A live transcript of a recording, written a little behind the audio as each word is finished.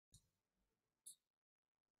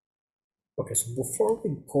Okay, so before we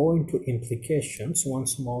go into implications, one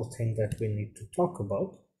small thing that we need to talk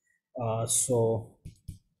about. So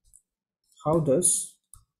how does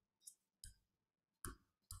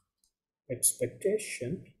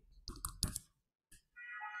expectation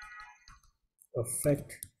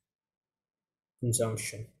affect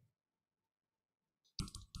consumption?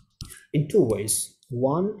 In two ways.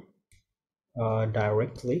 One,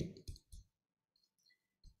 directly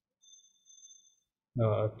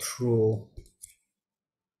through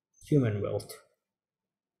human wealth.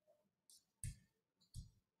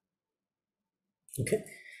 Okay,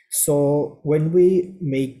 so when we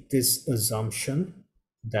make this assumption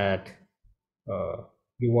that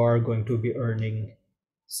you are going to be earning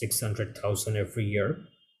 600,000 every year,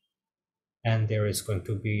 and there is going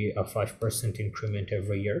to be a 5% increment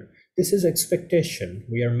every year, this is expectation.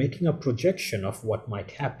 We are making a projection of what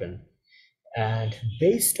might happen. And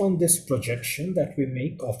based on this projection that we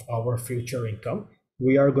make of our future income,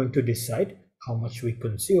 we are going to decide how much we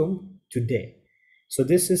consume today. So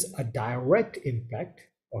this is a direct impact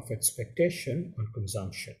of expectation on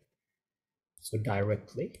consumption. So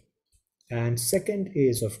directly. And second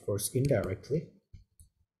is, of course, indirectly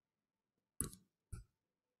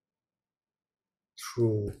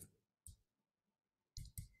through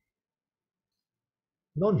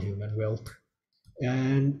non-human wealth.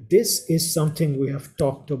 And this is something we have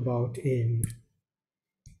talked about in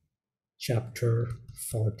chapter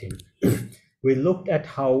 14. We looked at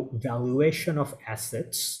how valuation of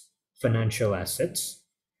assets, financial assets,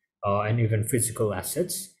 and even physical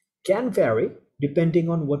assets can vary depending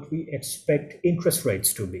on what we expect interest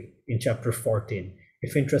rates to be in chapter 14.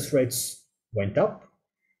 If interest rates went up,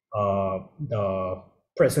 the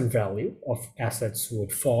present value of assets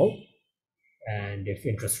would fall. And if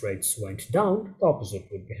interest rates went down, the opposite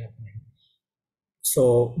would be happening.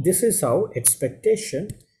 So this is how expectation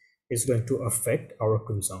is going to affect our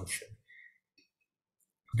consumption.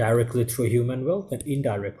 Directly through human wealth and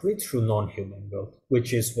indirectly through non-human wealth,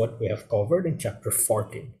 which is what we have covered in chapter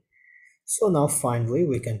 14. So now finally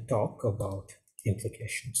we can talk about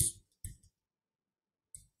implications.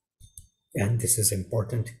 And this is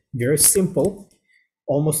important. Very simple,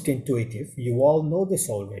 almost intuitive. You all know this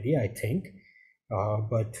already, I think,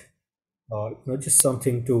 but just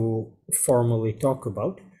something to formally talk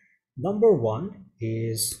about. Number one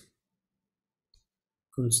is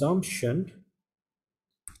consumption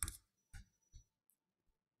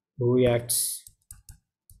reacts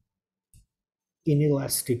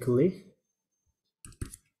inelastically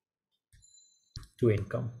to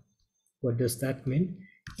income. What does that mean?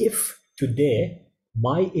 If today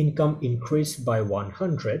my income increased by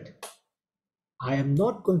 100, I am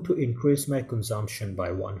not going to increase my consumption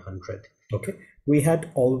by 100. Okay, we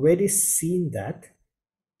had already seen that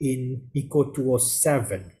in Eco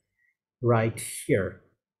 207 right here.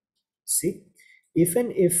 See,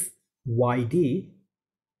 even if YD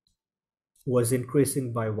was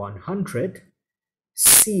increasing by 100,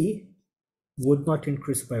 C would not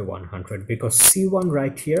increase by 100 because C1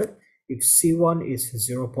 right here, if C1 is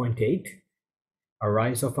 0.8, a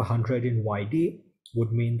rise of 100 in YD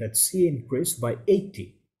would mean that C increased by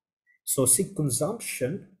 80. So C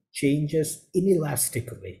consumption changes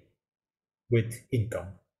inelastically with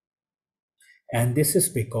income. And this is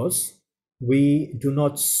because we do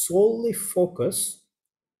not solely focus,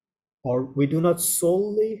 or we do not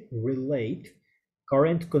solely relate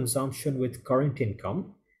current consumption with current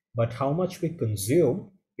income, but how much we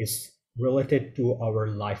consume is related to our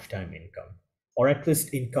lifetime income, or at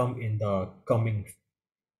least income in the coming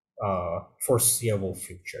foreseeable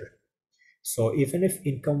future. So even if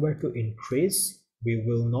income were to increase, we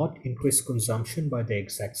will not increase consumption by the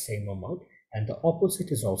exact same amount. And the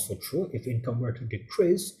opposite is also true. If income were to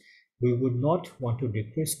decrease, we would not want to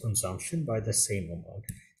decrease consumption by the same amount.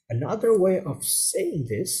 Another way of saying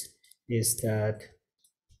this is that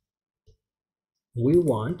we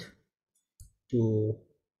want to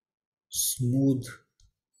smooth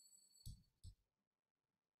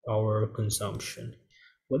our consumption.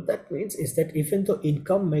 What that means is that even though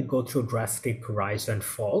income may go through drastic rise and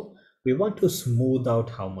fall, we want to smooth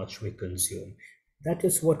out how much we consume. That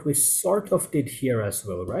is what we sort of did here as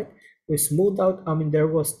well, right? We smoothed out, there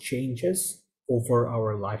was changes over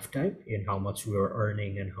our lifetime in how much we were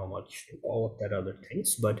earning and how much, all of that other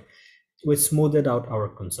things, but we smoothed out our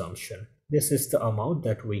consumption. This is the amount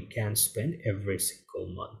that we can spend every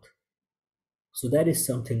single month. So that is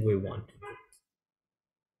something we want to do.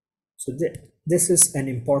 So this is an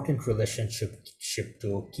important relationship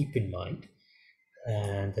to keep in mind.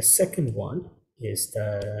 And the second one is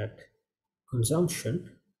that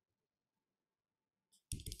consumption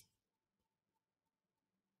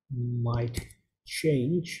might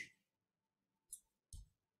change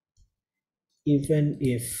even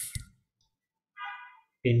if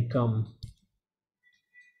income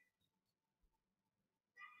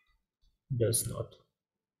does not.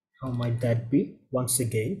 How might that be? Once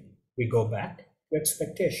again, we go back to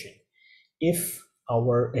expectation. If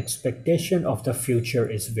our expectation of the future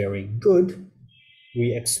is very good,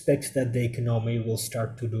 we expect that the economy will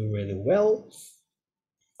start to do really well,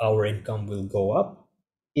 our income will go up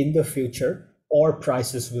in the future, or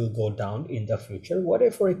prices will go down in the future,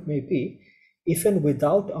 whatever it may be. Even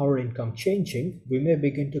without our income changing, we may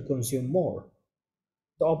begin to consume more.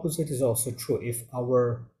 The opposite is also true. If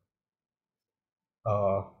our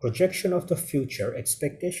projection of the future,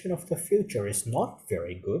 expectation of the future is not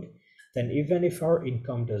very good, then even if our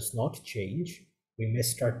income does not change, we may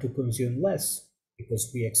start to consume less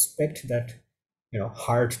because we expect that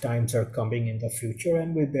hard times are coming in the future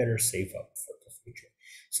and we better save up for the future.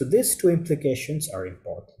 So these two implications are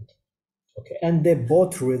important. Okay, and they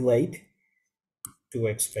both relate to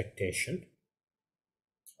expectation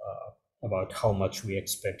about how much we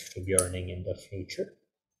expect to be earning in the future.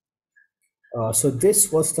 So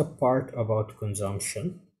this was the part about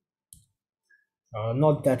consumption.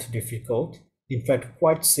 Not that difficult, in fact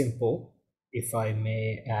quite simple, if I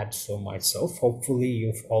may add so myself. Hopefully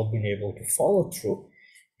you've all been able to follow through.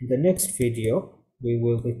 In the next video, we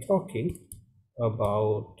will be talking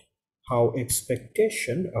about how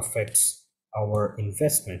expectation affects our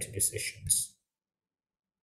investment decisions.